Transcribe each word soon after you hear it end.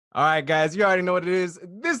All right, guys, you already know what it is.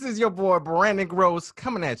 This is your boy, Brandon Gross,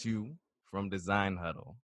 coming at you from Design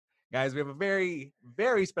Huddle. Guys, we have a very,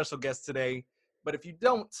 very special guest today. But if you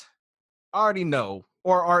don't already know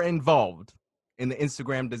or are involved in the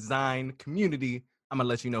Instagram design community, I'm going to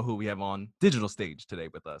let you know who we have on Digital Stage today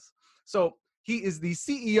with us. So he is the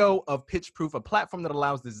CEO of Pitchproof, a platform that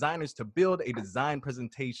allows designers to build a design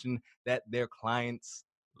presentation that their clients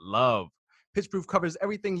love. Pitchproof covers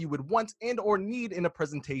everything you would want and or need in a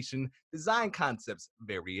presentation: design concepts,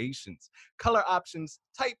 variations, color options,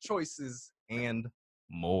 type choices, and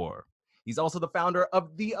more. He's also the founder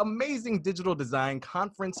of the amazing digital design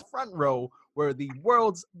conference Front Row, where the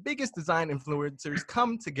world's biggest design influencers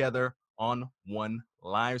come together on one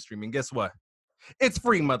live stream. And guess what? It's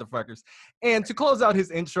free, motherfuckers. And to close out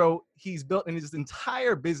his intro, he's built in his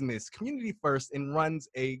entire business community first and runs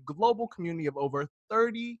a global community of over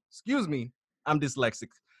 30, I'm dyslexic,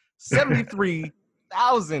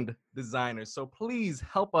 73,000 designers. So please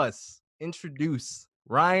help us introduce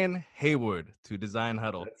Ryan Haywood to Design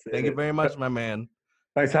Huddle. That's Thank you it. very much, my man.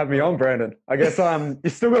 Thanks for having me on, Brandon. I guess you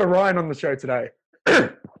still got a Ryan on the show today.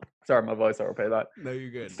 Sorry, my voice. I'll repeat that. No,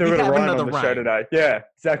 you're good. Still We got a have Ryan another on the Ryan. show today. Yeah,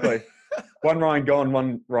 exactly. One Ryan gone,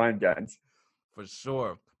 one Ryan gains. For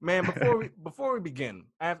sure. Man, before we begin,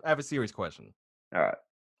 I have a serious question. All right.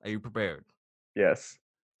 Are you prepared? Yes.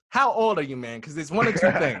 How old are you, man? Because there's one of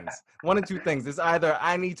two things. It's either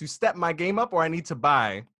I need to step my game up or I need to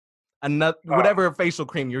buy whatever facial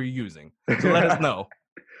cream you're using. So let us know.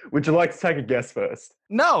 Would you like to take a guess first?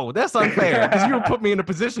 No, that's unfair because you put me in a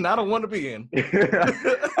position I don't want to be in.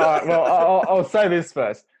 All right. Well, I'll say this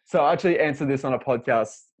first. So I actually answered this on a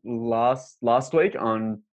podcast last week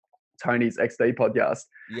on Tony's XD podcast.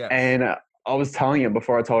 Yes. And I was telling him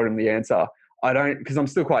before I told him the answer, because I'm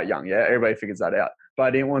still quite young. Yeah, everybody figures that out. But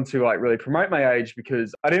I didn't want to really promote my age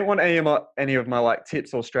because I didn't want any of my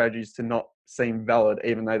tips or strategies to not seem valid,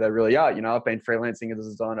 even though they really are. I've been freelancing as a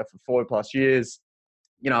designer for 4+ years.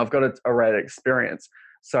 I've got a array of experience.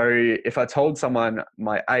 So if I told someone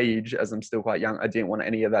my age, as I'm still quite young, I didn't want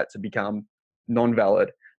any of that to become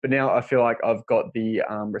non-valid. But now I feel like I've got the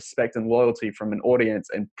respect and loyalty from an audience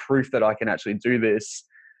and proof that I can actually do this,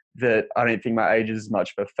 that I don't think my age is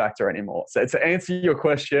much of a factor anymore. So to answer your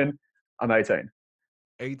question, I'm 18.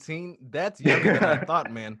 18? That's younger than I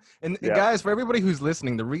thought, man. And guys, for everybody who's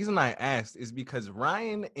listening, the reason I asked is because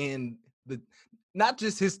Ryan and not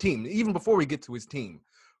just his team, even before we get to his team,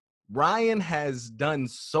 Ryan has done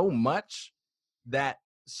so much that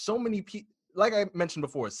so many people, like I mentioned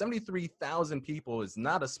before, 73,000 people is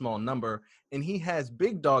not a small number. And he has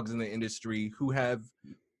big dogs in the industry who have,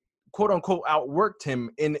 quote unquote, outworked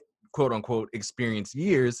him in, quote unquote, experienced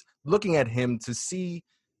years, looking at him to see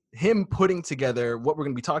him putting together what we're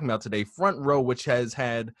going to be talking about today, Front Row, which has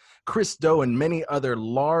had Chris Do and many other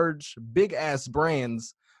large, big-ass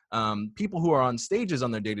brands, people who are on stages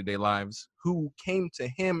on their day-to-day lives, who came to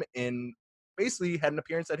him and basically had an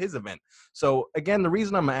appearance at his event. So, again, the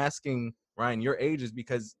reason I'm asking, Ryan, your age is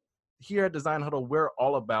because here at Design Huddle, we're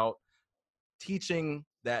all about teaching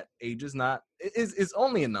that age is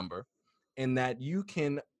only a number, and that you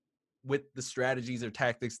can, with the strategies or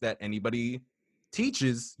tactics that anybody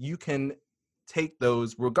teaches, you can take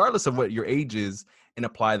those regardless of what your age is and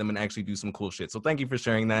apply them and actually do some cool shit. So thank you for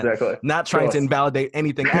sharing that. Exactly. Not trying to invalidate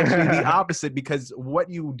anything, actually the opposite, because what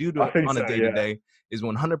you do on a day-to-day is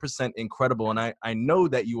 100% incredible. And I know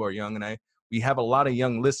that you are young, and we have a lot of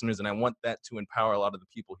young listeners, and I want that to empower a lot of the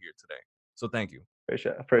people here today. So thank you.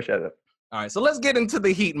 Appreciate it. All right, so let's get into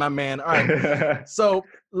the heat, my man. All right, so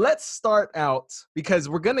let's start out, because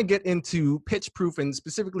we're going to get into Pitchproof and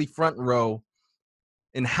specifically Front Row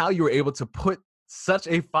and how you were able to put such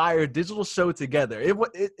a fire digital show together.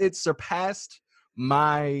 It surpassed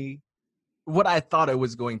what I thought it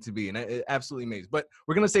was going to be, and it absolutely amazing. But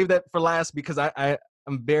we're going to save that for last because I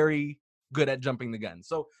am very good at jumping the gun.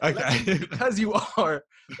 So okay. Because you are,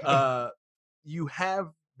 you have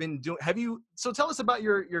been doing, so tell us about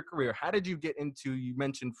your career. How did you get into, you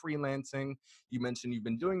mentioned freelancing, you mentioned you've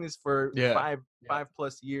been doing this for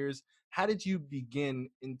 5+ years. How did you begin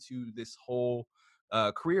into this whole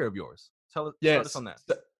career of yours? Start us on that.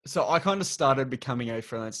 So I kind of started becoming a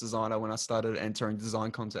freelance designer when I started entering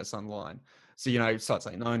design contests online. So, start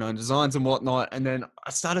saying no designs and whatnot. And then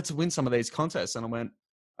I started to win some of these contests, and I went,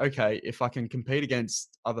 okay, if I can compete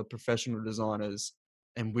against other professional designers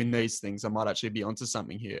and win these things, I might actually be onto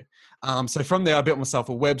something here. So from there, I built myself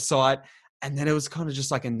a website, and then it was kind of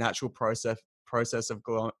just like a natural process of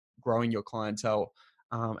growing your clientele.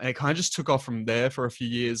 And it kind of just took off from there for a few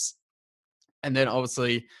years. And then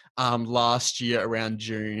obviously last year around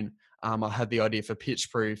June, I had the idea for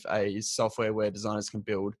Pitchproof, a software where designers can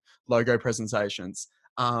build logo presentations.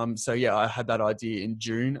 So yeah, I had that idea in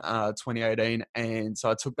June 2018, and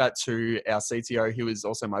so I took that to our CTO, who is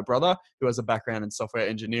also my brother, who has a background in software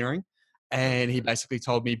engineering, and he basically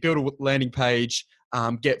told me build a landing page,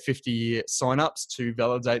 get 50 signups to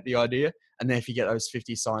validate the idea, and then if you get those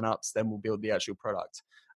 50 signups, then we'll build the actual product.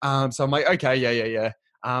 So I'm like, okay, yeah.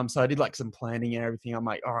 So I did like some planning and everything. I'm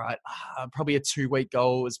like, all right, probably a 2-week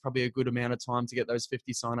goal is probably a good amount of time to get those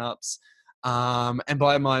 50 signups. And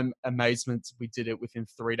by my amazement, we did it within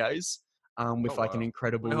 3 days with like an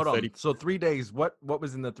incredible Wait, hold on. 30. So 3 days, what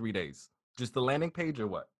was in the 3 days? Just the landing page or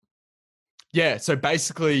what? Yeah. So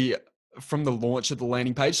basically from the launch of the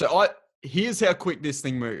landing page. So here's how quick this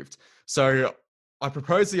thing moved. So I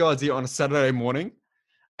proposed the idea on a Saturday morning.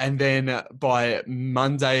 And then by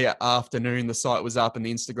Monday afternoon, the site was up and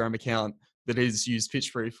the Instagram account that is used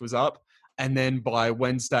Pitchproof was up. And then by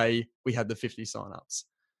Wednesday, we had the 50 signups.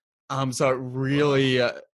 So it really,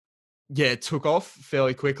 it took off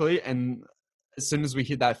fairly quickly. And as soon as we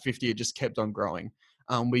hit that 50, it just kept on growing.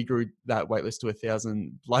 We grew that waitlist to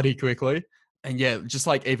 1,000 bloody quickly. And yeah, just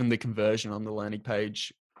like even the conversion on the landing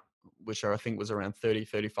page, which I think was around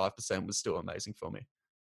 30-35%, was still amazing for me.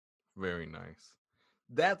 Very nice.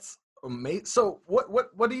 That's amazing. So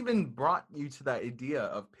what even brought you to that idea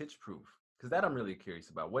of Pitchproof? Because that I'm really curious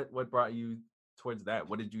about. What brought you towards that?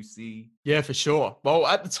 What did you see? Yeah, for sure. Well,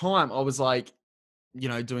 at the time I was like,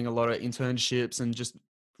 doing a lot of internships and just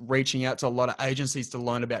reaching out to a lot of agencies to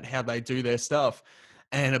learn about how they do their stuff.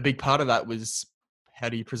 And a big part of that was, how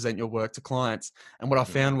do you present your work to clients? And what I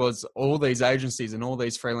found was all these agencies and all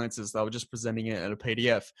these freelancers, they were just presenting it in a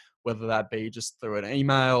PDF, whether that be just through an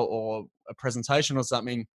email or a presentation or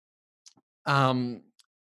something. And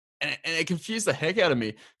it confused the heck out of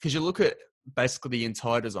me, because you look at basically the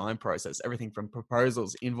entire design process, everything from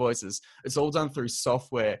proposals, invoices, it's all done through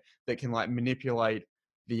software that can like manipulate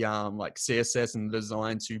the like CSS and the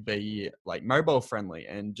design to be like mobile friendly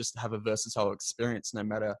and just have a versatile experience no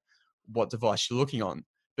matter what device you're looking on.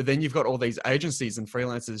 But then you've got all these agencies and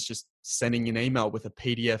freelancers just sending an email with a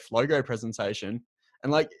PDF logo presentation.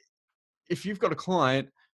 And like, if you've got a client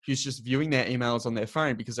who's just viewing their emails on their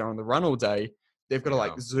phone because they're on the run all day, they've got to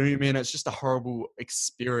like zoom in. It's just a horrible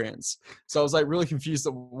experience. So I was like really confused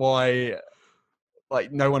at why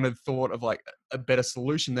like no one had thought of like a better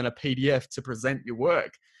solution than a PDF to present your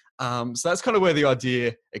work. So that's kind of where the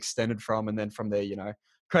idea extended from. And then from there,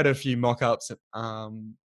 created a few mock-ups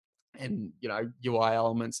and UI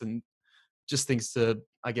elements and just things to,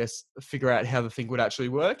 I guess, figure out how the thing would actually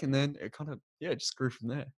work. And then it kind of, just grew from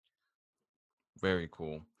there. Very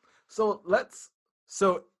cool. So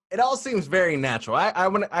it all seems very natural.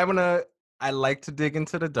 I like to dig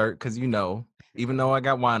into the dirt because, even though I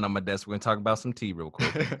got wine on my desk, we're going to talk about some tea real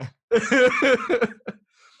quick.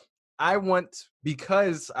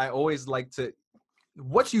 Because I always like to,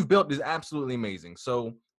 what you've built is absolutely amazing.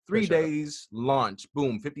 So 3 days, launch,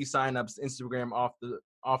 boom, 50 signups, Instagram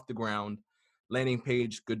off the ground, landing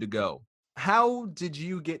page, good to go. How did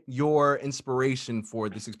you get your inspiration for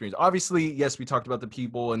this experience? Obviously, yes, we talked about the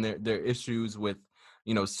people and their issues with,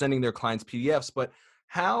 sending their clients PDFs, but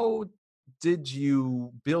how did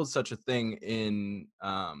you build such a thing in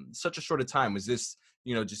such a short a time? Was this,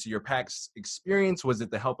 just your past experience? Was it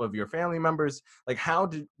the help of your family members? Like,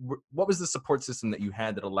 what was the support system that you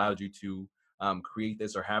had that allowed you to create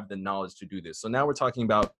this or have the knowledge to do this? So now we're talking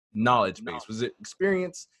about knowledge base. Was it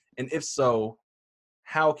experience? And if so,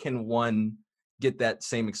 how can one get that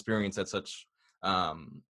same experience at such,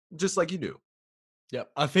 just like you do? Yeah,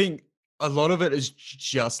 I think a lot of it has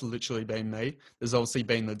just literally been me. There's obviously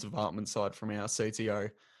been the development side from our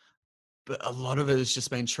CTO, but a lot of it has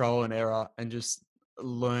just been trial and error and just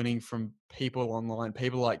learning from people online,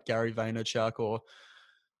 people like Gary Vaynerchuk or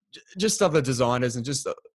just other designers, and just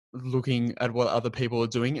looking at what other people are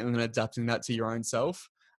doing and then adapting that to your own self.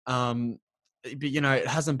 But it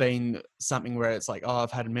hasn't been something where it's like,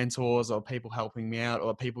 I've had mentors or people helping me out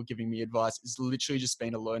or people giving me advice. It's literally just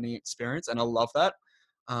been a learning experience, and I love that.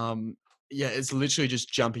 It's literally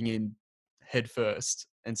just jumping in head first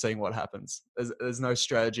and seeing what happens. There's no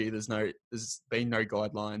strategy. There's been no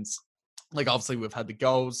guidelines. Like, obviously we've had the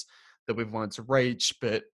goals that we've wanted to reach,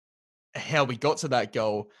 but how we got to that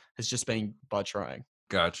goal has just been by trying.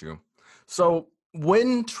 Got you. So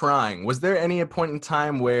when trying, was there any point in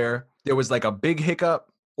time where there was like a big hiccup,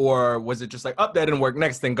 or was it just like, that didn't work,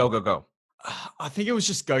 next thing, go? I think it was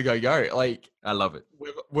just go. Like, I love it.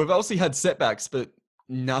 We've obviously had setbacks, but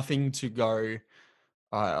nothing to go,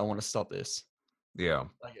 all right, I want to stop this. Yeah.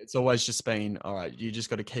 Like it's always just been, all right, you just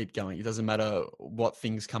got to keep going. It doesn't matter what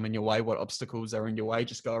things come in your way, what obstacles are in your way,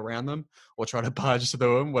 just go around them or try to barge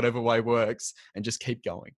through them, whatever way works, and just keep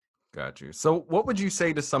going. Got you. So what would you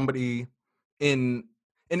say to somebody in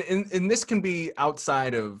and this can be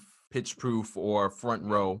outside of Pitch Proof or Front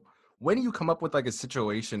Row, when do you come up with like a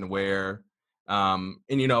situation where and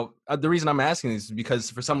the reason I'm asking is because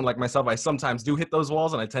for someone like myself, I sometimes do hit those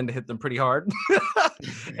walls and I tend to hit them pretty hard.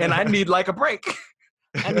 And I need like a break.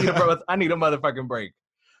 I need a motherfucking break.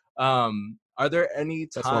 Are there any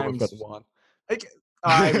That's why we've got times one. like,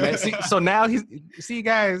 all right, man. So now see,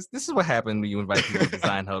 guys, this is what happens when you invite people to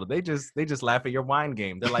Design Huddle. They just laugh at your wine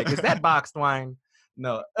game. They're like, "Is that boxed wine?"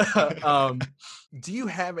 No. Do you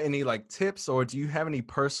have any like tips, or do you have any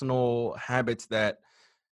personal habits that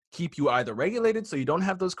keep you either regulated so you don't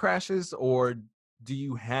have those crashes, or do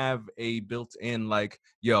you have a built-in like,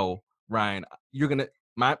 "Yo, Ryan, you're gonna."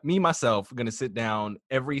 Myself, gonna sit down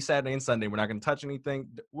every Saturday and Sunday. We're not gonna touch anything.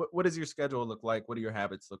 What does your schedule look like? What do your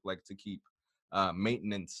habits look like to keep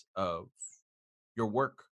maintenance of your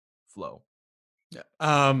work flow?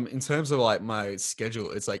 Yeah. In terms of like my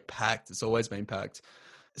schedule, it's like packed. It's always been packed.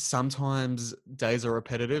 Sometimes days are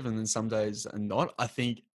repetitive and then some days are not. I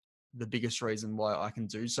think the biggest reason why I can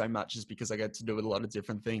do so much is because I get to do a lot of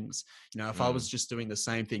different things. If I was just doing the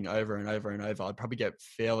same thing over and over and over, I'd probably get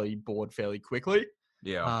fairly bored fairly quickly.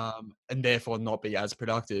 Yeah. And therefore not be as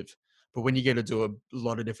productive. But when you get to do a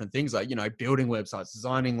lot of different things, like, building websites,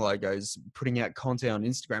 designing logos, putting out content on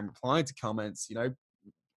Instagram, replying to comments,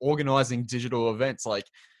 organizing digital events, like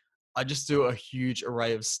I just do a huge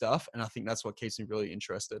array of stuff. And I think that's what keeps me really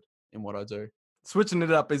interested in what I do. Switching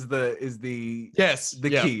it up is the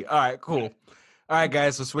key. All right, cool. Yeah. All right,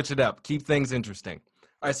 guys, so switch it up. Keep things interesting.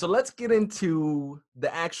 All right, so let's get into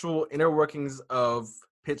the actual inner workings of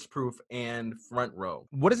Pitch Proof and Front Row.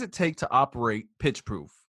 What does it take to operate Pitch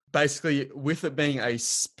Proof? Basically, with it being a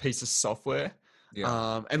piece of software,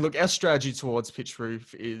 and look, our strategy towards Pitch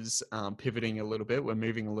Proof is pivoting a little bit. We're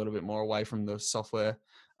moving a little bit more away from the software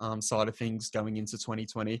side of things going into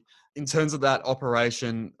 2020. In terms of that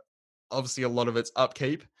operation, obviously a lot of it's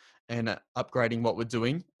upkeep and upgrading what we're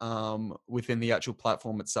doing within the actual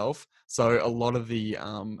platform itself. So a lot of the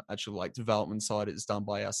actual like development side is done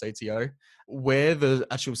by our CTO. Where the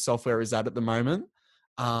actual software is at the moment,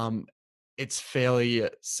 it's fairly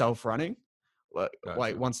self-running.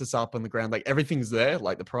 Like once it's up on the ground, like everything's there,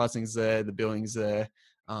 like the pricing's there, the billing's there.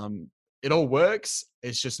 It all works.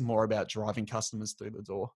 It's just more about driving customers through the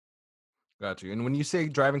door. Got you. And when you say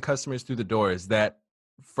driving customers through the door, is that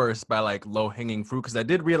first by like low hanging fruit? Because I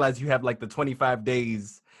did realize you have like the 25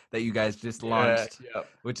 days that you guys just launched,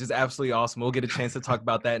 which is absolutely awesome. We'll get a chance to talk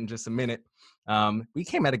about that in just a minute. We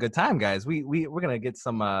came at a good time, guys. We're gonna get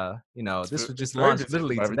some this was just launched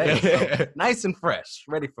literally today. So nice and fresh,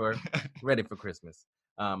 ready for Christmas.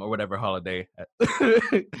 Or whatever holiday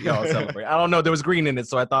y'all celebrate. I don't know. There was green in it,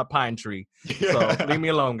 so I thought pine tree. So leave me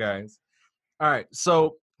alone, guys. All right.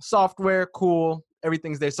 So software, cool.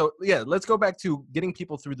 Everything's there. So yeah, let's go back to getting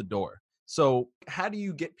people through the door. So how do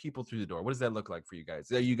you get people through the door? What does that look like for you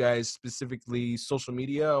guys? Are you guys specifically social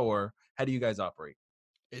media, or how do you guys operate?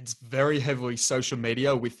 It's very heavily social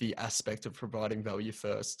media with the aspect of providing value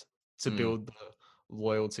first to build the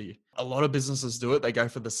loyalty. A lot of businesses do it. They go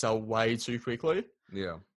for the sell way too quickly.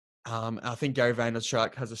 Yeah. I think Gary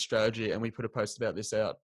Vaynerchuk has a strategy, and we put a post about this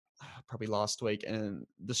out probably last week, and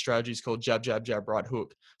the strategy is called jab, jab, jab, right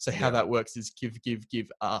hook. So how that works is give, give, give,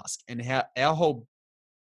 ask. And how our whole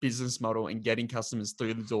business model in getting customers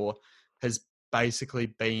through the door has basically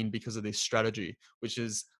been because of this strategy, which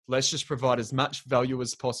is let's just provide as much value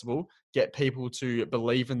as possible, get people to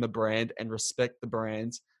believe in the brand and respect the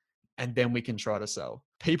brand, and then we can try to sell.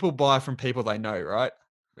 People buy from people they know, right?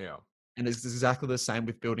 Yeah. And it's exactly the same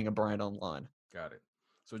with building a brand online. Got it.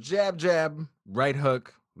 So jab, jab, right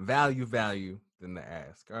hook, value, then the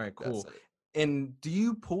ask. All right, cool. And do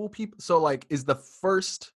you pull people? So like,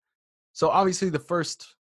 so obviously the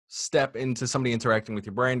first step into somebody interacting with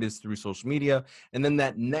your brand is through social media. And then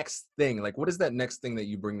that next thing, like what is that next thing that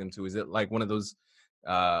you bring them to? Is it like one of those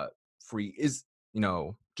free,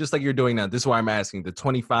 just like you're doing now? This is why I'm asking, the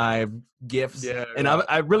 25 gifts. Yeah. And right.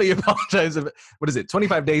 I really apologize. What is it?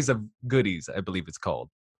 25 days of goodies, I believe it's called.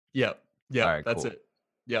 Yep. Yeah. Right, that's cool. it.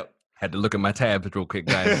 Yep. Had to look at my tabs real quick,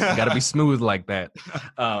 guys. You got to be smooth like that.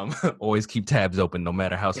 Always keep tabs open, no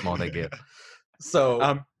matter how small they get.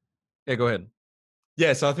 So, yeah, go ahead.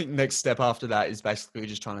 Yeah, so I think the next step after that is basically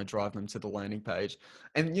just trying to drive them to the landing page.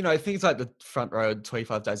 And, things like the Front Row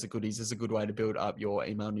 25 days of goodies is a good way to build up your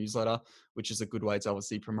email newsletter, which is a good way to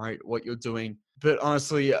obviously promote what you're doing. But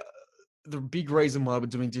honestly, the big reason why we're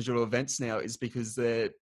doing digital events now is because they're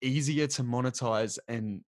easier to monetize,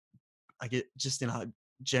 and I get just in a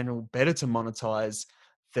general better to monetize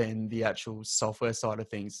than the actual software side of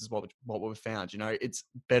things is what we've found. You know, it's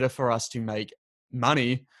better for us to make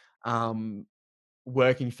money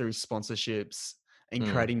working through sponsorships and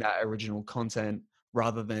creating that original content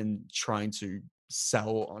rather than trying to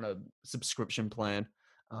sell on a subscription plan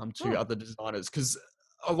to other designers. Because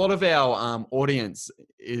a lot of our audience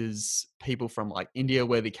is people from like India,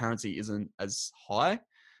 where the currency isn't as high.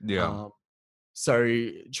 Yeah. So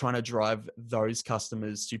trying to drive those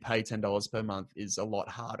customers to pay $10 per month is a lot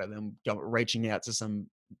harder than reaching out to some,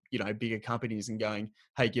 you know, bigger companies and going,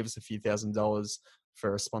 hey, give us a few $1,000s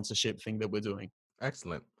for a sponsorship thing that we're doing.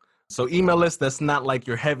 Excellent. So email list, that's not like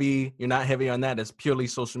you're not heavy on that. It's purely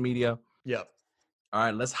social media. Yep. All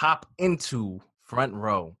right, let's hop into Front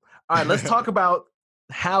Row. All right, let's talk about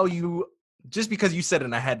how you, just because you said it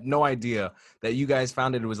and I had no idea, that you guys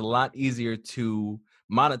found it was a lot easier to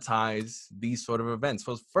monetize these sort of events.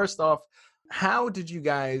 So first off, how did you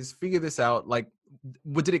guys figure this out? Like,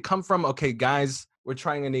 what did it come from? Okay, guys, we're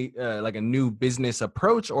trying a new business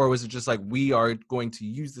approach, or was it just like, we are going to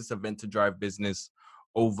use this event to drive business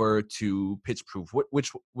over to Pitchproof?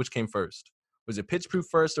 Which came first? Was it Pitchproof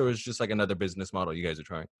first, or was it just like another business model you guys are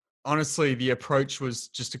trying? Honestly, the approach was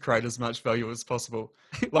just to create as much value as possible.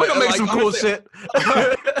 We're gonna make some cool shit.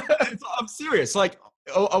 I'm serious. Like,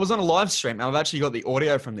 I was on a live stream. I've actually got the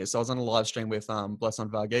audio from this. I was on a live stream with Blesson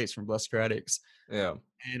Varghese from Blessed Creatives. Yeah.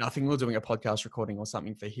 And I think we were doing a podcast recording or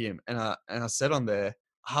something for him. And I said on there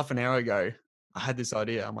half an hour ago, I had this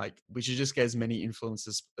idea. I'm like, we should just get as many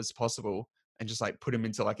influencers as possible and just like put them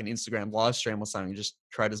into like an Instagram live stream or something, and just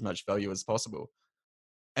create as much value as possible.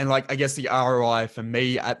 And like, I guess the ROI for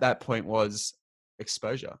me at that point was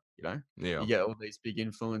exposure, you know? Yeah. You get all these big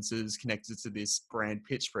influencers connected to this brand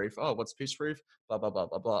Pitchproof. Oh, what's Pitchproof? Blah, blah, blah,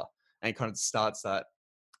 blah, blah. And it kind of starts that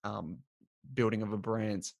building of a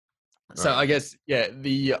brand. So Right. I guess, yeah,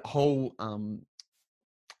 the whole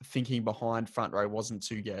thinking behind Front Row wasn't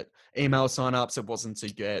to get email signups. It wasn't to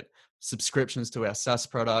get subscriptions to our SaaS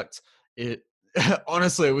product. It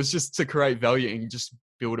honestly, it was just to create value and just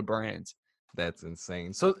build a brand. That's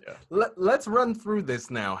insane. So let's run through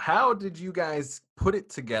this now. How did you guys put it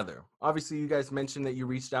together? Obviously, you guys mentioned that you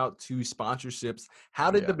reached out to sponsorships.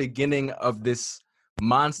 How did the beginning of this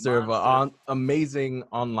monster of an amazing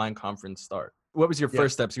online conference start? What was your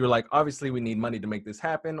first steps? You were like, obviously, we need money to make this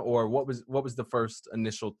happen, or what was the first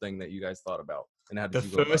initial thing that you guys thought about, and how did you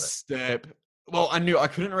go about it? The first step. Well, I knew I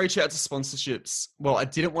couldn't reach out to sponsorships. Well, I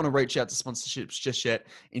didn't want to reach out to sponsorships just yet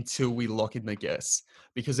until we lock in the guests.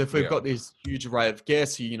 Because if we've got this huge array of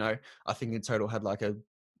guests who, you know, I think in total had like a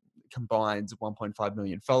combined 1.5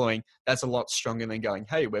 million following, that's a lot stronger than going,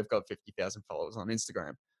 hey, we've got 50,000 followers on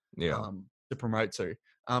Instagram to promote to.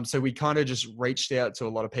 So we kind of just reached out to a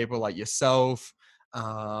lot of people like yourself,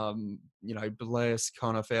 you know, Bless,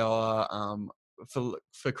 Connor Fowler,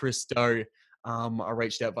 for Chris Doe. I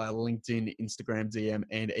reached out via LinkedIn, Instagram DM,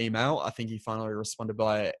 and email. I think he finally responded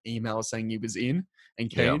by email saying he was in and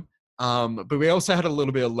keen. But we also had a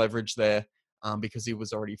little bit of leverage there because he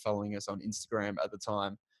was already following us on Instagram at the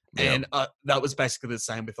time. And that was basically the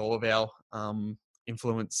same with all of our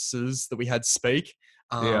influencers that we had speak.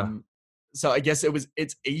 So I guess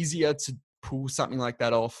it's easier to pull something like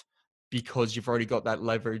that off because you've already got that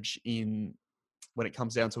leverage in when it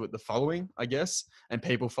comes down to it, the following, I guess, and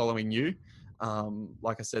people following you.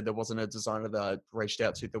 Like I said, there wasn't a designer that I reached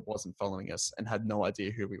out to that wasn't following us and had no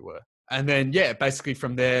idea who we were. And then, basically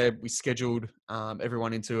from there, we scheduled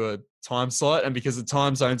everyone into a time slot. And because of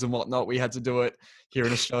time zones and whatnot, we had to do it here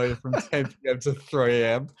in Australia from 10 p.m. to 3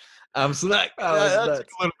 a.m. So that took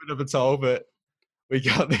a little bit of a toll, but we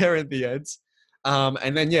got there in the end.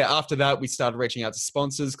 And then, after that, we started reaching out to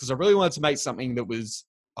sponsors because I really wanted to make something that was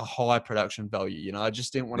a high production value. You know, I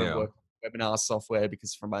just didn't want to work with webinar software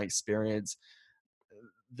because from my experience,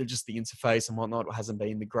 the interface and whatnot hasn't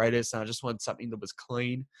been the greatest. And I just wanted something that was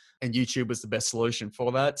clean, and YouTube was the best solution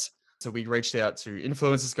for that. So we reached out to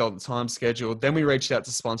influencers, got the time scheduled. Then we reached out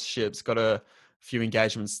to sponsorships, got a few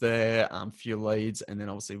engagements there, a few leads. And then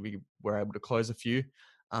obviously we were able to close a few,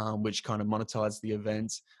 which kind of monetized the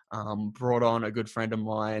event. Brought on a good friend of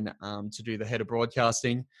mine to do the head of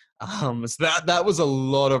broadcasting. So that was a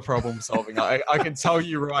lot of problem solving. I can tell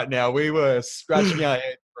you right now, we were scratching our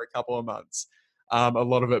heads for a couple of months. A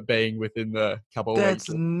lot of it being within the couple of weeks. That's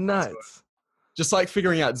nuts. Just like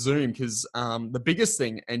figuring out Zoom, because the biggest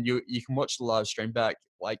thing, and you can watch the live stream back,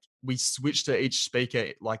 like we switched to each speaker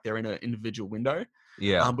like they're in an individual window.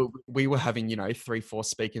 But we were having, 3-4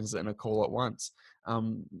 speakers in a call at once.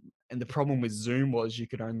 And the problem with Zoom was you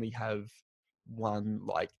could only have one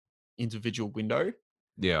like individual window.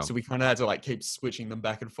 Yeah. So we kind of had to like keep switching them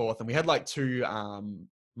back and forth. And we had like 2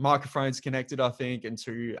 microphones connected, I think, and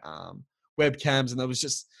 2 webcams. And there was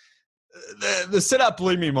just the setup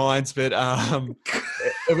blew me minds, but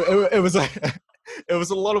it was like it was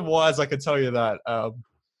a lot of wires, I can tell you that. And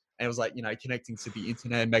it was like, connecting to the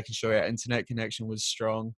internet, making sure our internet connection was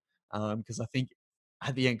strong. Because I think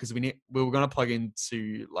at the end, because we were going to plug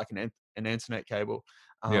into like an internet cable,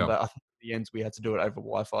 Yeah. but I think at the end we had to do it over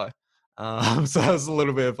Wi-Fi. So that was a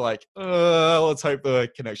little bit of like, let's hope the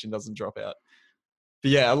connection doesn't drop out.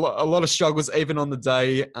 But yeah, a lot of struggles even on the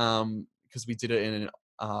day, because we did it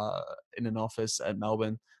in an office at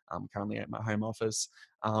Melbourne. Currently at my home office,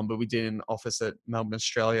 but we did an office at Melbourne,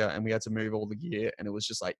 Australia, and we had to move all the gear, and it was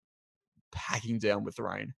just like packing down with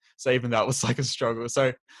rain. So even that was like a struggle.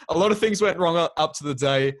 So a lot of things went wrong up to the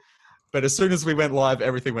day, but as soon as we went live,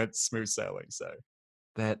 everything went smooth sailing. So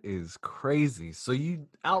that is crazy. So you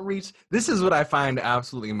outreach. This is what I find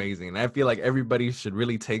absolutely amazing, and I feel like everybody should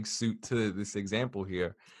really take suit to this example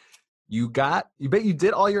here. You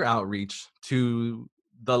did all your outreach to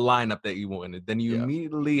the lineup that you wanted. Then you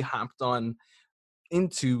immediately hopped on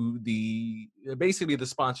into basically the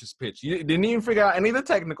sponsors pitch. You didn't even figure out any of the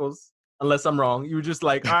technicals, unless I'm wrong. You were just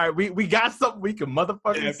like, all right, we got something we can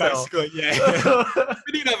motherfucking sell. Basically, yeah.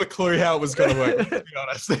 We didn't have a clue how it was going to work, to be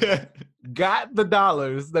honest. Got the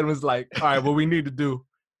dollars, then was like, all right, what we need to do.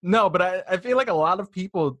 No, but I feel like a lot of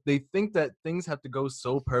people, they think that things have to go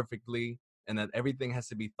so perfectly and that everything has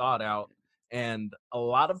to be thought out. And a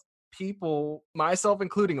lot of people, myself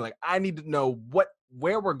including, like, I need to know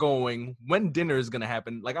where we're going, when dinner is going to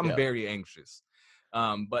happen. Like, I'm very anxious.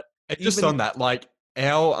 But just on that, like,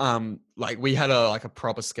 our like we had a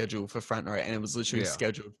proper schedule for Front Row, and it was literally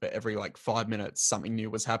scheduled for every like 5 minutes something new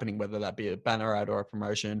was happening, whether that be a banner ad or a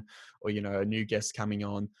promotion or a new guest coming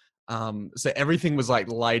on. So everything was like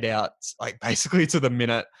laid out like basically to the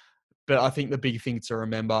minute. But I think the big thing to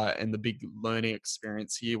remember and the big learning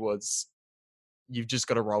experience here was you've just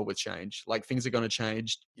got to roll with change. Like, things are going to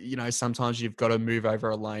change. Sometimes you've got to move over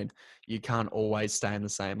a lane. You can't always stay in the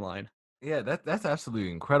same lane. Yeah, that's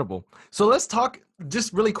absolutely incredible. So let's talk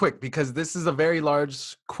just really quick, because this is a very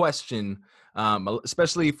large question,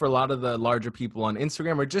 especially for a lot of the larger people on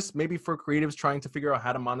Instagram, or just maybe for creatives trying to figure out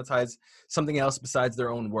how to monetize something else besides their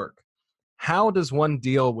own work. How does one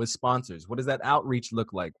deal with sponsors? What does that outreach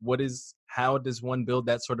look like? How does one build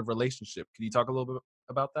that sort of relationship? Can you talk a little bit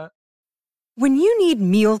about that? When you need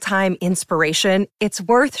mealtime inspiration, it's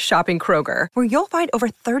worth shopping Kroger, where you'll find over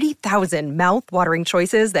 30,000 mouth-watering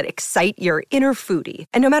choices that excite your inner foodie.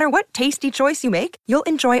 And no matter what tasty choice you make, you'll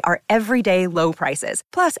enjoy our everyday low prices,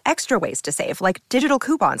 plus extra ways to save, like digital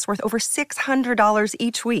coupons worth over $600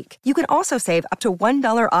 each week. You can also save up to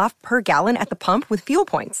 $1 off per gallon at the pump with fuel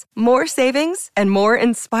points. More savings and more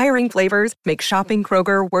inspiring flavors make shopping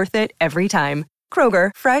Kroger worth it every time.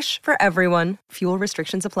 Kroger, fresh for everyone. Fuel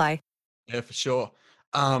restrictions apply. Yeah, for sure.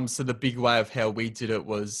 So the big way of how we did it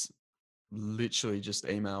was literally just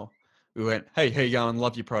email. We went, hey, how you going?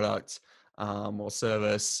 Love your product or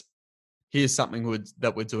service. Here's something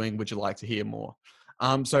that we're doing. Would you like to hear more?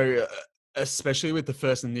 So especially with the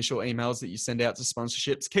first initial emails that you send out to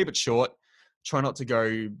sponsorships, keep it short. Try not to go,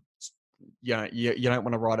 you don't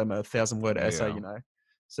want to write them a 1,000-word essay,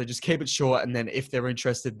 So just keep it short. And then if they're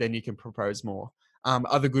interested, then you can propose more.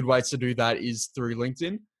 Other good ways to do that is through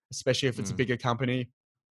LinkedIn. Especially if it's a bigger company,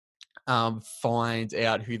 find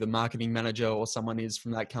out who the marketing manager or someone is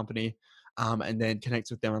from that company, and then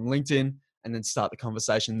connect with them on LinkedIn and then start the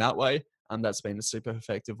conversation that way. That's been a super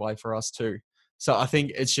effective way for us too. So I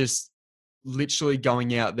think it's just literally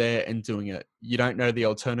going out there and doing it. You don't know the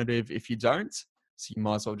alternative if you don't, so you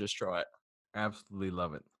might as well just try it. Absolutely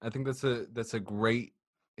love it. I think that's a great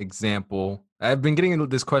example. I've been getting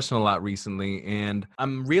this question a lot recently, and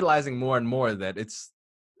I'm realizing more and more that it's,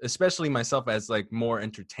 especially myself, as like more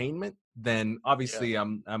entertainment than obviously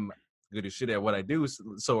I'm good as shit at what I do.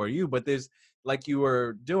 So are you, but there's, like you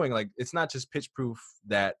were doing, like, it's not just pitch proof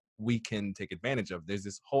that we can take advantage of. There's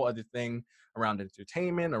this whole other thing around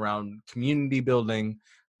entertainment, around community building,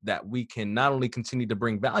 that we can not only continue to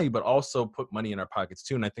bring value, but also put money in our pockets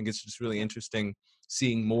too. And I think it's just really interesting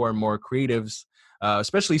seeing more and more creatives,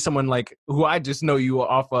 especially someone like who I just know you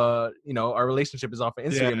off, our relationship is off of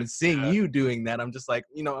Instagram, and seeing you doing that, I'm just like,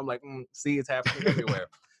 I'm like, see, it's happening everywhere.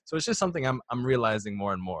 So it's just something I'm realizing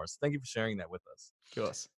more and more. So thank you for sharing that with us. Of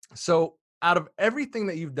course. So out of everything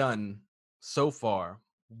that you've done so far,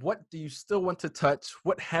 what do you still want to touch?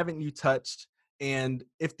 What haven't you touched? And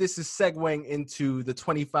if this is segueing into the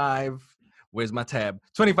 25, Where's my tab?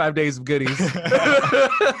 25 days of goodies.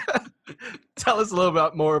 Tell us a little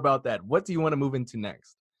bit more about that. What do you want to move into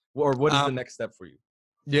next? Or what is the next step for you?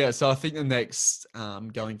 Yeah, so I think the next,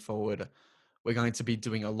 going forward, we're going to be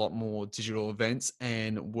doing a lot more digital events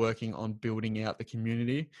and working on building out the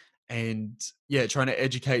community and trying to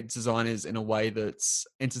educate designers in a way that's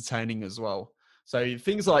entertaining as well. So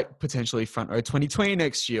things like potentially Front Row 2020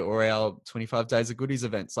 next year or our 25 Days of Goodies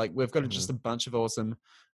events. Like we've got just a bunch of awesome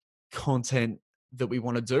content that we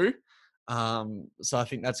want to do. So I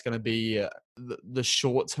think that's going to be the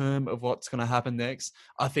short term of what's going to happen next.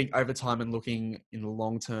 I think over time and looking in the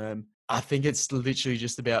long term, I think it's literally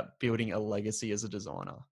just about building a legacy as a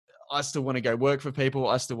designer. I still want to go work for people.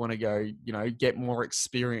 I still want to go, get more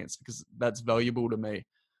experience because that's valuable to me.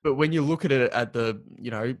 But when you look at it at the,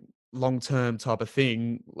 long-term type of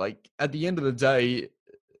thing, like at the end of the day,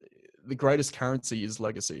 the greatest currency is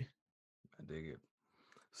legacy. I dig it.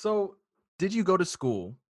 So did you go to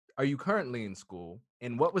school? Are you currently in school?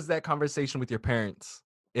 And what was that conversation with your parents,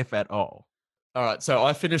 if at all? All right. So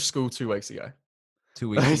I finished school 2 weeks ago. 2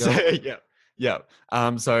 weeks ago? Yeah.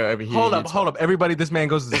 So over here. Hold up. Everybody, this man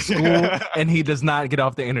goes to school and he does not get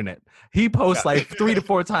off the internet. He posts like 3 to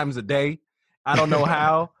 4 times a day. I don't know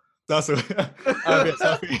how. So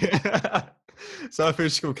I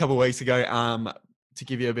finished school a couple of weeks ago. To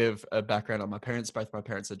give you a bit of a background on my parents, both my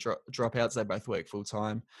parents are dropouts. They both work full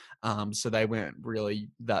time. So they weren't really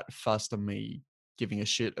that fussed on me giving a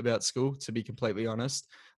shit about school, to be completely honest.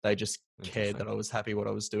 They just cared that I was happy what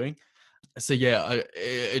I was doing. So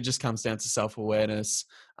it just comes down to self-awareness.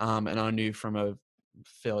 And I knew from a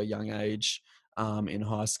fairly young age in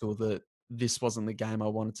high school that this wasn't the game I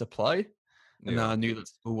wanted to play. And I knew that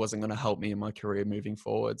school wasn't going to help me in my career moving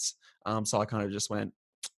forwards. So I kind of just went,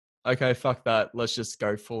 okay, fuck that. Let's just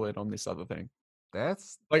go full in on this other thing.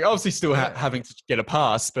 That's like obviously still having to get a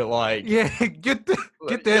pass, but like get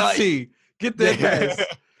that C, get that pass.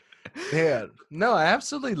 Yeah, no, I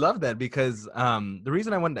absolutely love that because the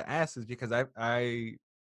reason I wanted to ask is because I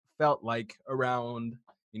felt like around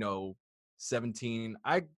 17.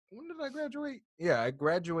 When did I graduate? Yeah, I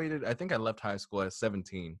graduated. I think I left high school at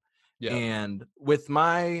 17. Yeah, and with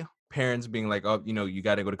my parents being like, oh, you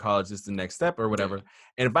got to go to college. This is the next step or whatever. Yeah.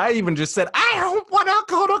 And if I even just said, I don't want to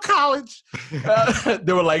go to college,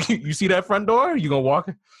 they were like, you see that front door? You going to walk?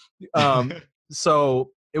 So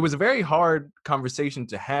it was a very hard conversation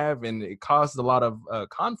to have, and it caused a lot of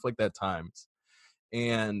conflict at times.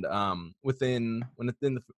 And within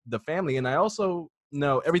the family. And I also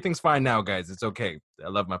know everything's fine now, guys. It's okay. I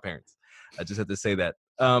love my parents. I just had to say that.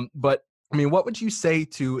 But I mean, what would you say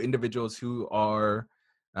to individuals who are,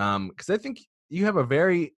 because I think you have a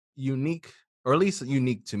very unique, or at least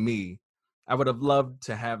unique to me. I would have loved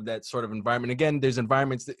to have that sort of environment. Again, there's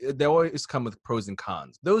environments that they always come with pros and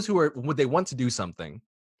cons. Those who they want to do something,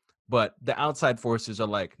 but the outside forces are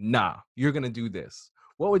like, nah, you're going to do this.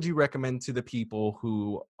 What would you recommend to the people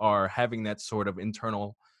who are having that sort of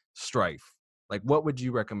internal strife? Like, what would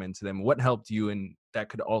you recommend to them? What helped you, and that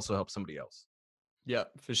could also help somebody else? Yeah,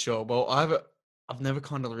 for sure. Well, I've never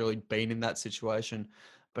kind of really been in that situation,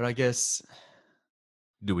 but I guess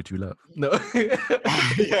do what you love. No,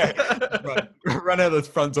 run out of the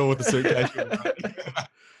front door with the suitcase.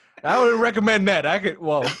 I would recommend that.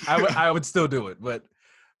 I would still do it, but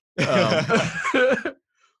I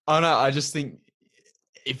know. I just think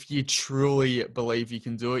if you truly believe you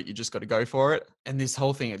can do it, you just got to go for it. And this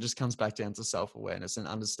whole thing, it just comes back down to self-awareness and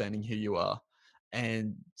understanding who you are.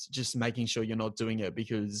 And just making sure you're not doing it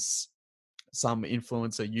because some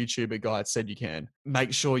influencer, YouTuber guy said you can.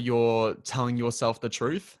 Make sure you're telling yourself the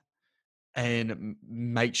truth and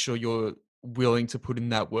make sure you're willing to put in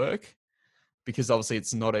that work because obviously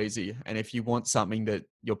it's not easy. And if you want something that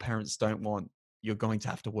your parents don't want, you're going to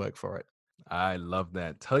have to work for it. I love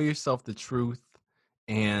that. Tell yourself the truth.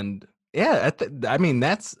 And yeah, I mean,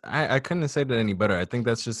 I couldn't have said it any better. I think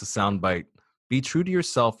that's just a soundbite. Be true to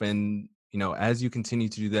yourself, and as you continue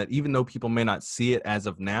to do that, even though people may not see it as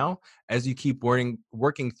of now, as you keep working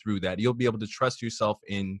through that, you'll be able to trust yourself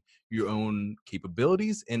in your own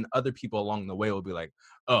capabilities, and other people along the way will be like,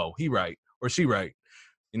 oh, he right or she right.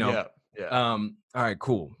 Yeah. All right,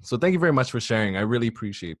 cool. So thank you very much for sharing. I really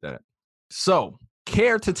appreciate that. So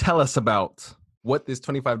care to tell us about what this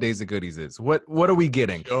 25 Days of Goodies is? What are we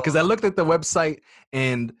getting? Because I looked at the website,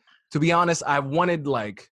 and to be honest, I wanted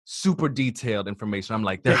like super detailed information. I'm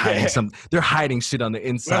like, they're hiding shit on the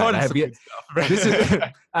inside.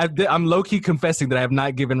 I'm low-key confessing that I have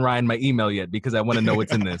not given Ryan my email yet because I want to know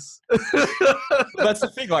what's in this. That's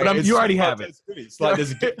the thing. Like, you already have it. It's like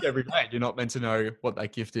there's a gift every day. You're not meant to know what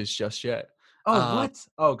that gift is just yet. Oh, what?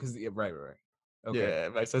 Oh, because right. Okay. Yeah,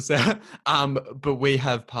 it makes sense. But we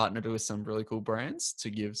have partnered with some really cool brands to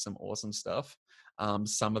give some awesome stuff.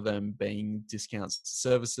 Some of them being discounts to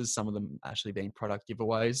services, some of them actually being product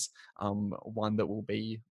giveaways. One that will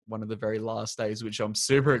be one of the very last days, which I'm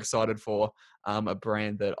super excited for. A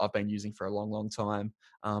brand that I've been using for a long, long time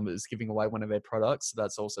is giving away one of their products. So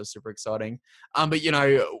that's also super exciting. But, you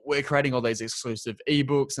know, we're creating all these exclusive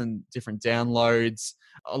ebooks and different downloads.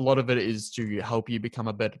 A lot of it is to help you become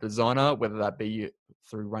a better designer, whether that be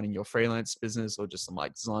through running your freelance business or just some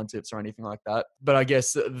like design tips or anything like that. But I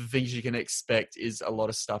guess the things you can expect is a lot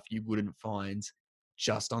of stuff you wouldn't find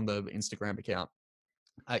just on the Instagram account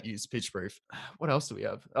at Use Pitch Brief. What else do we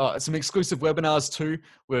have? Oh, some exclusive webinars too.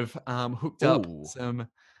 We've hooked up Ooh. some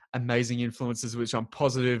amazing influencers, which I'm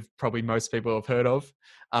positive probably most people have heard of.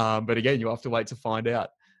 But again, you'll have to wait to find out.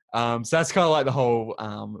 So that's kind of like the whole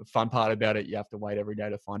fun part about it. You have to wait every day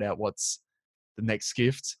to find out what's the next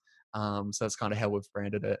gift. So that's kind of how we've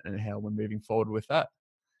branded it and how we're moving forward with that.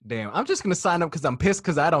 Damn, I'm just going to sign up because I'm pissed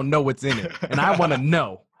because I don't know what's in it. And I want to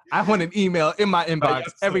know. I want an email in my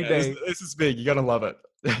inbox every day. This is big. You're going to love it.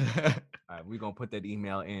 All right, we're going to put that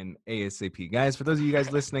email in ASAP. Guys, for those of you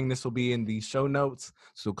guys listening, this will be in the show notes.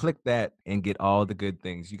 So click that and get all the good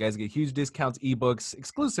things. You guys get huge discounts, ebooks,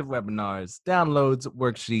 exclusive webinars, downloads,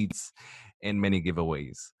 worksheets, and many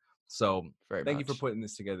giveaways. So thank you for putting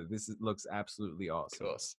this together. Looks absolutely awesome. Of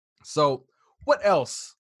course. So what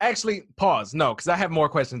else? Actually, pause. No, because I have more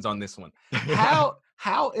questions on this one.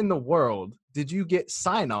 How in the world did you get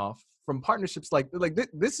sign off from partnerships like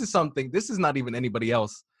this is something, this is not even anybody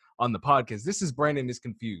else on the podcast. This is Brandon is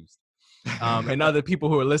Confused. And other people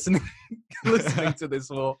who are listening to this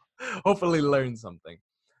will hopefully learn something.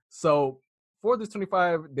 So for this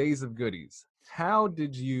 25 days of goodies, how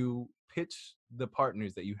did you pitch the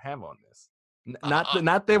partners that you have on this?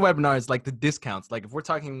 Not the webinars, like the discounts. Like if we're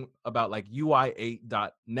talking about like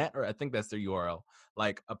UI8.net, or I think that's their URL,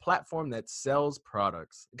 like a platform that sells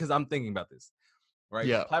products. Because I'm thinking about this, right?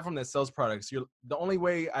 Yeah. A platform that sells products. The only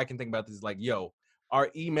way I can think about this is like, yo, our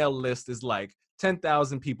email list is like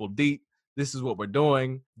 10,000 people deep. This is what we're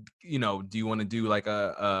doing. You know, do you want to do like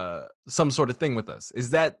a some sort of thing with us?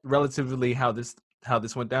 Is that relatively how this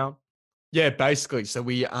went down? Yeah, basically. So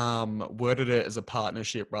we worded it as a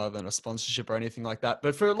partnership rather than a sponsorship or anything like that.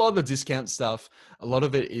 But for a lot of the discount stuff, a lot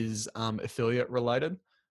of it is affiliate related.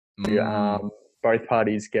 Both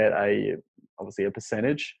parties get obviously a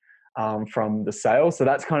percentage from the sale. So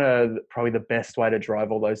that's kind of probably the best way to drive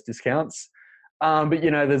all those discounts. But,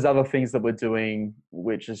 you know, there's other things that we're doing,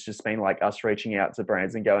 which has just been like us reaching out to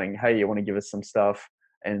brands and going, hey, you want to give us some stuff?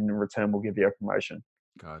 And in return, we'll give you a promotion.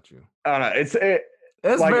 Got you. I don't know.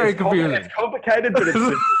 That's like, very confusing. It's complicated, but it's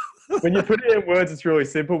simple. When you put it in words, it's really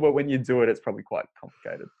simple. But when you do it, it's probably quite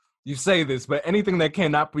complicated. You say this, but anything that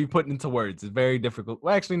cannot be put into words is very difficult.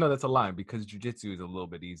 Well, actually, no, that's a lie because jiu-jitsu is a little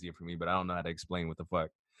bit easier for me, but I don't know how to explain what the fuck.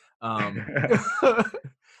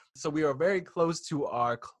 So we are very close to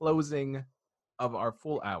our closing of our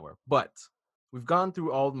full hour, but we've gone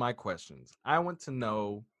through all of my questions. I want to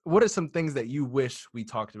know, what are some things that you wish we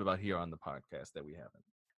talked about here on the podcast that we haven't?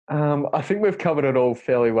 I think we've covered it all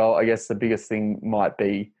fairly well. I guess the biggest thing might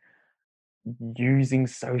be using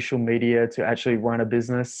social media to actually run a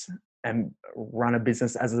business and run a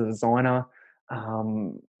business as a designer.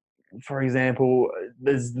 For example,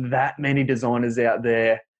 there's that many designers out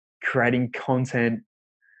there creating content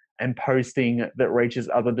and posting that reaches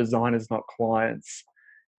other designers, not clients.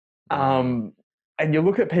 And you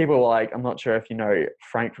look at people like, I'm not sure if you know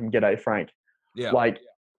Frank from G'day Frank. Yeah. Like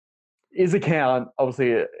his account,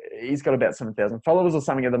 obviously he's got about 7,000 followers or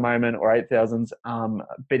something at the moment, or 8,000.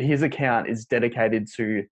 But his account is dedicated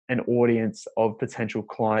to an audience of potential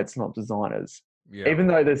clients, not designers. Yeah. Even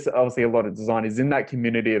though there's obviously a lot of designers in that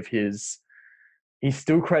community of his, he's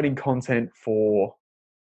still creating content for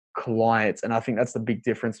clients. And I think that's the big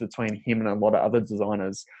difference between him and a lot of other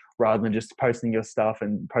designers, rather than just posting your stuff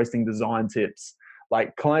and posting design tips.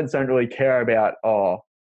 Like clients don't really care about, oh,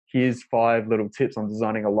 here's 5 little tips on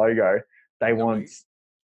designing a logo. They want,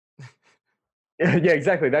 yeah,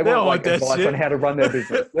 exactly. They want like advice on how to run their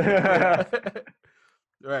business.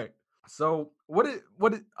 Right. So what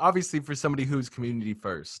obviously for somebody who's community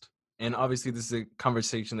first, and obviously this is a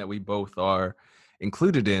conversation that we both are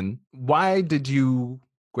included in, why did you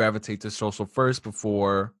gravitate to social first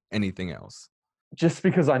before anything else? Just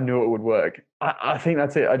because I knew it would work. I think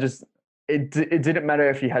that's it. It didn't matter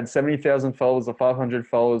if you had 70,000 followers or 500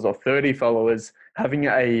 followers or 30 followers. Having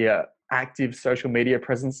a active social media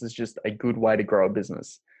presence is just a good way to grow a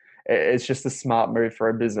business. It's just a smart move for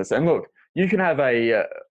a business. And look, you can have a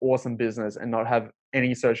awesome business and not have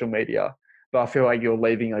any social media. but I feel like you're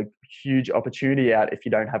leaving a huge opportunity out if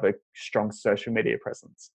you don't have a strong social media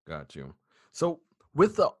presence. Got you. So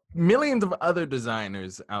with the millions of other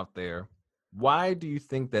designers out there, why do you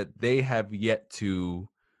think that they have yet to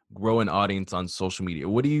grow an audience on social media?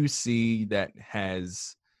 What do you see that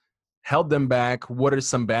has held them back? What are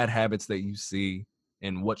some bad habits that you see,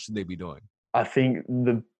 and what should they be doing? I think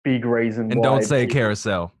the big reason And why don't say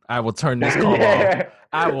carousel. I will turn this call off.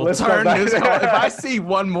 I will turn this call. If I see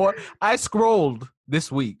one more, I scrolled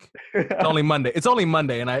this week. It's only Monday. It's only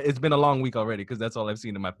Monday, and it's been a long week already because that's all I've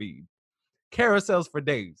seen in my feed. Carousels for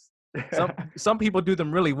days. Some people do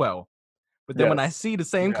them really well, but then when I see the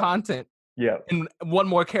same content, and one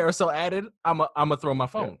more carousel added, I'm a throw my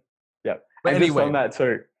phone. Yeah. But and anyway, just on that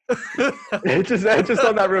too. just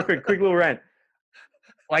on that real quick little rant.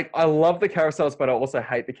 Like, I love the carousels, but I also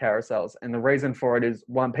hate the carousels. And the reason for it is,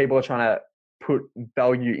 one, people are trying to put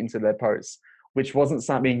value into their posts, which wasn't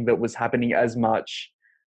something that was happening as much,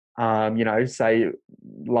 say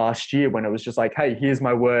last year, when it was just like, hey, here's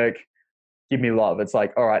my work, give me love. It's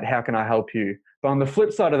like, all right, how can I help you? But on the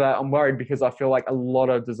flip side of that, I'm worried because I feel like a lot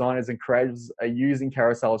of designers and creators are using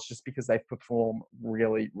carousels just because they perform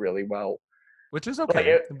really, really well. Which is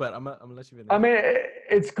okay, but I'm gonna let you finish. I mean,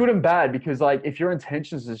 it's good and bad because, like, if your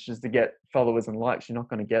intentions is just to get followers and likes, you're not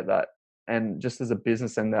going to get that. And just as a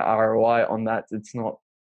business and the ROI on that, it's not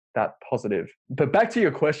that positive. But back to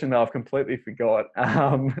your question, though, I've completely forgot.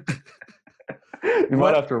 You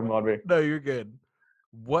might have to remind me. No, you're good.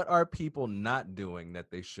 What are people not doing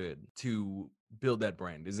that they should to build that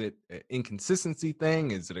brand? Is it an inconsistency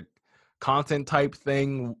thing? Is it a content type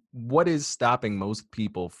thing? What is stopping most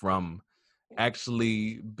people from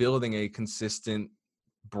actually building a consistent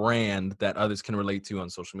brand that others can relate to on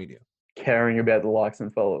social media? Caring about the likes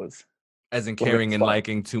and followers. As in caring and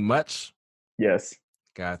liking too much? Yes.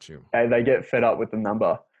 Got you. And they get fed up with the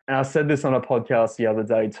number. And I said this on a podcast the other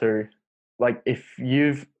day too. Like, if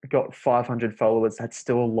you've got 500 followers, that's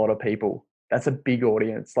still a lot of people. That's a big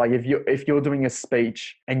audience. Like, if you're doing a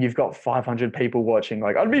speech and you've got 500 people watching,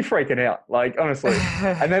 like, I'd be freaking out, like, honestly.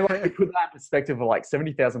 And then, like, you put that in perspective of like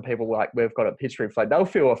 70,000 people, like we've got at Pitch Brief, like they'll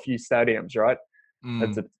fill a few stadiums, right?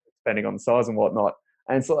 That's depending on the size and whatnot.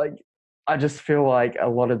 And it's like, I just feel like a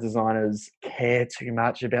lot of designers care too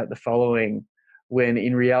much about the following, when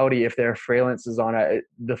in reality, if they're a freelance designer,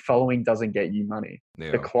 the following doesn't get you money.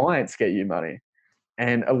 Yeah. The clients get you money.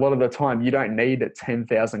 And a lot of the time, you don't need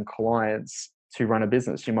 10,000 clients to run a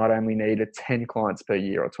business. You might only need 10 clients per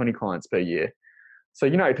year or 20 clients per year. So,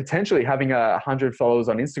 potentially having 100 followers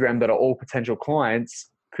on Instagram that are all potential clients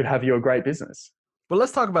could have you a great business. But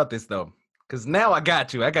let's talk about this, though, because now I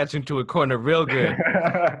got you into a corner real good.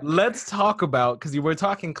 Let's talk about, because you were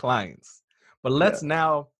talking clients, but let's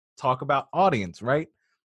now talk about audience, right?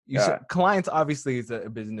 You said clients obviously is a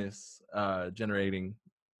business generating,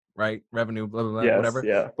 right? Revenue, blah, blah, blah, whatever.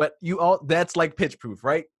 Yeah. But that's like Pitch Proof,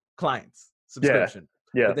 right? Clients, subscription.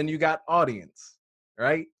 Yeah. But then you got audience,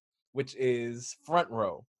 right? Which is front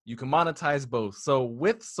row. You can monetize both. So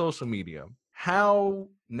with social media, how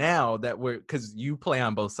now that because you play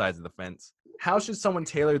on both sides of the fence, how should someone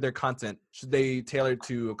tailor their content? Should they tailor it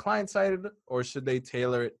to a client side, or should they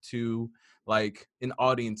tailor it to like an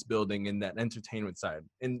audience building in that entertainment side?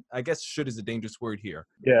 And I guess should is a dangerous word here.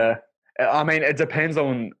 Yeah. I mean, it depends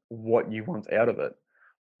on what you want out of it.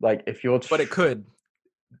 Like, if you're... But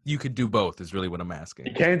you could do both is really what I'm asking.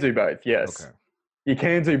 You can do both, yes. Okay. You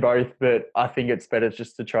can do both, but I think it's better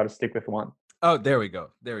just to try to stick with one. Oh, there we go.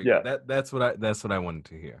 Go. That's what I wanted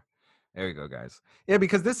to hear. There you go, guys. Yeah,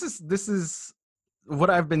 because this is what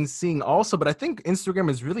I've been seeing also, but I think Instagram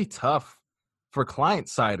is really tough for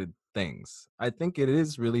client-sided things. I think it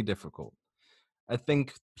is really difficult. I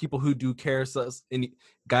think people who do carousels, and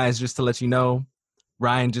guys, just to let you know,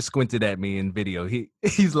 Ryan just squinted at me in video.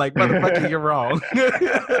 He's like, motherfucker, you're wrong.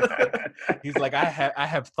 He's like, I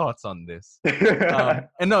have thoughts on this.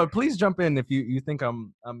 And no, please jump in if you think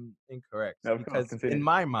I'm incorrect. No, because in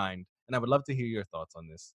my mind, and I would love to hear your thoughts on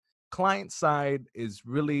this, client side is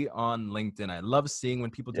really on LinkedIn. I love seeing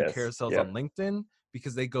when people do carousels on LinkedIn,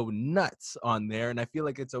 because they go nuts on there. And I feel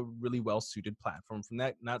like it's a really well-suited platform from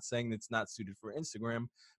that. Not saying it's not suited for Instagram,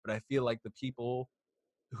 but I feel like the people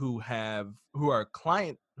who are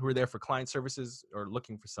there for client services or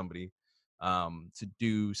looking for somebody to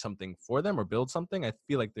do something for them or build something, I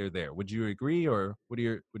feel like they're there. Would you agree, or what are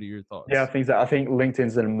your thoughts? Yeah, I think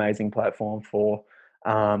LinkedIn's an amazing platform for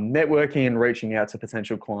networking and reaching out to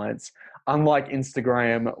potential clients. Unlike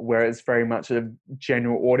Instagram, where it's very much a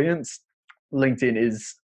general audience, LinkedIn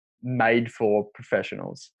is made for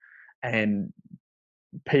professionals and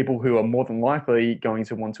people who are more than likely going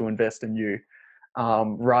to want to invest in you.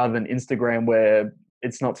 rather than Instagram where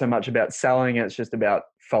it's not so much about selling, it's just about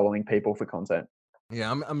following people for content.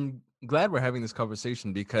 Yeah, I'm glad we're having this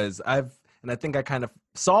conversation because I think I kind of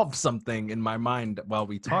solved something in my mind while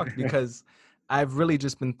we talked because I've really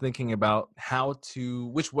just been thinking about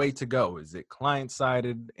which way to go. Is it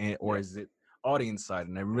client-sided or is it audience-sided?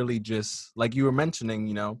 And I really just, like you were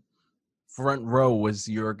mentioning, Front Row was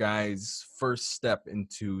your guys' first step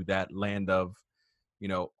into that land of,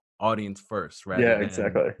 audience first rather than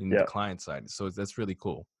exactly. the client side. So that's really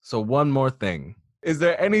cool. So one more thing. Is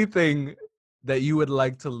there anything that you would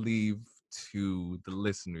like to leave to the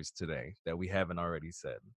listeners today that we haven't already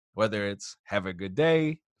said? Whether it's have a good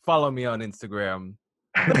day, follow me on Instagram,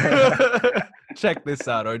 check this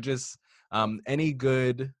out, or just any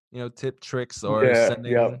good, tip, tricks, or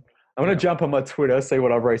sending. Yeah. I'm going to jump on my Twitter, see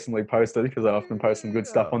what I've recently posted because I often post some good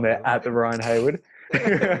stuff on there at the Ryan Hayward.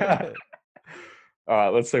 All right,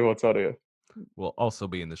 let's see what's on here. Will also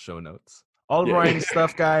be in the show notes. All of Ryan's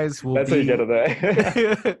stuff, guys, will That's be. That's how you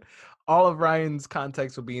get it there. All of Ryan's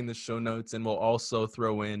contacts will be in the show notes, and we'll also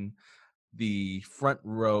throw in the Front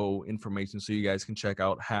Row information so you guys can check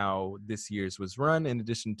out how this year's was run, in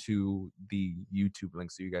addition to the YouTube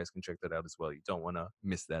link, so you guys can check that out as well. You don't want to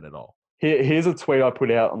miss that at all. Here's a tweet I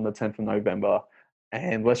put out on the 10th of November,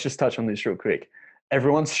 and let's just touch on this real quick.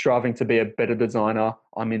 Everyone's striving to be a better designer.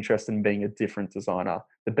 I'm interested in being a different designer.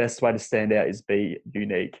 The best way to stand out is be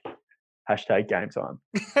unique. #GameTime.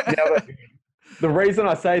 Now, the reason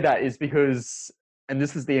I say that is because, and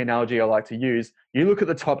this is the analogy I like to use, you look at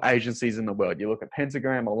the top agencies in the world. You look at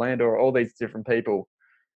Pentagram, Orlando, or all these different people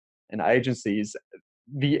and agencies.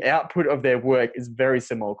 The output of their work is very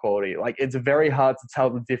similar quality. Like, it's very hard to tell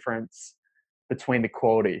the difference between the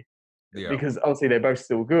quality. Yeah. Because obviously they're both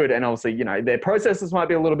still good, and obviously, their processes might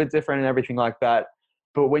be a little bit different and everything like that.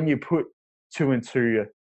 But when you put two and two,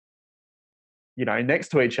 next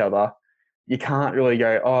to each other, you can't really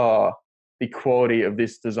go, oh, the quality of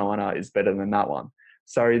this designer is better than that one.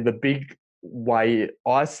 So the big way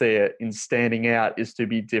I see it in standing out is to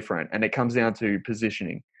be different, and it comes down to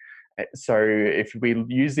positioning. So if we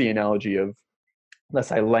use the analogy of, let's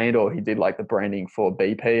say, Landor, he did like the branding for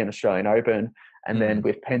BP and Australian Open, and then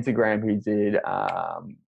with Pentagram, he did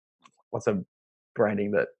what's a branding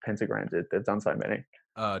that Pentagram did? They've done so many.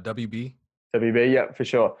 WB, yeah, for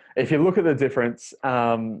sure. If you look at the difference,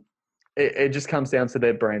 it just comes down to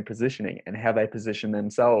their brand positioning and how they position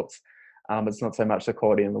themselves. It's not so much the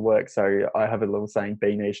quality in the work. So I have a little saying,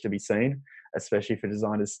 be niche to be seen, especially for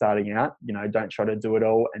designers starting out. Don't try to do it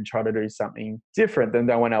all, and try to do something different than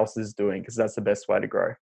no one else is doing, because that's the best way to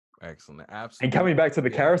grow. Excellent. Absolutely. And coming back to the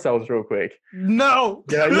carousels real quick. No.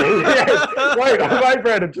 Wait,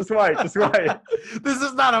 Brandon, just wait. This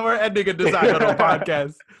is not how we're ending a Design Huddle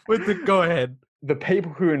podcast. Go ahead. The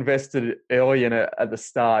people who invested early in it at the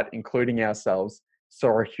start, including ourselves,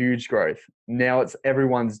 saw a huge growth. Now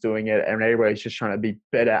everyone's doing it, and everybody's just trying to be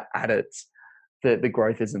better at it. The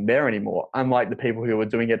growth isn't there anymore. Unlike the people who were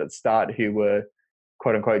doing it at the start, who were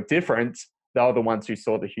quote unquote different, they were the ones who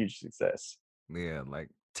saw the huge success. Yeah, like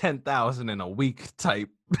 10,000 in a week type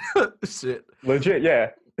shit. Legit,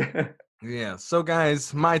 yeah. Yeah. So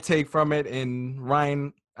guys, my take from it, and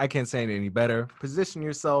Ryan, I can't say it any better. Position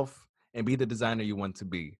yourself and be the designer you want to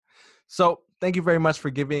be. So thank you very much for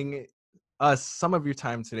giving us some of your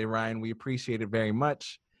time today, Ryan. We appreciate it very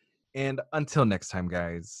much. And until next time,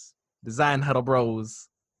 guys, Design Huddle Bros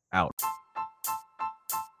out.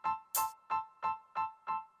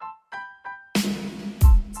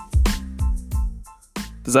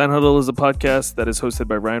 Design Huddle is a podcast that is hosted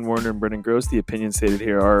by Ryan Warner and Brendan Gross. The opinions stated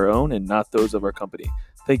here are our own and not those of our company.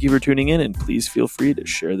 Thank you for tuning in, and please feel free to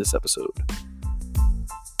share this episode.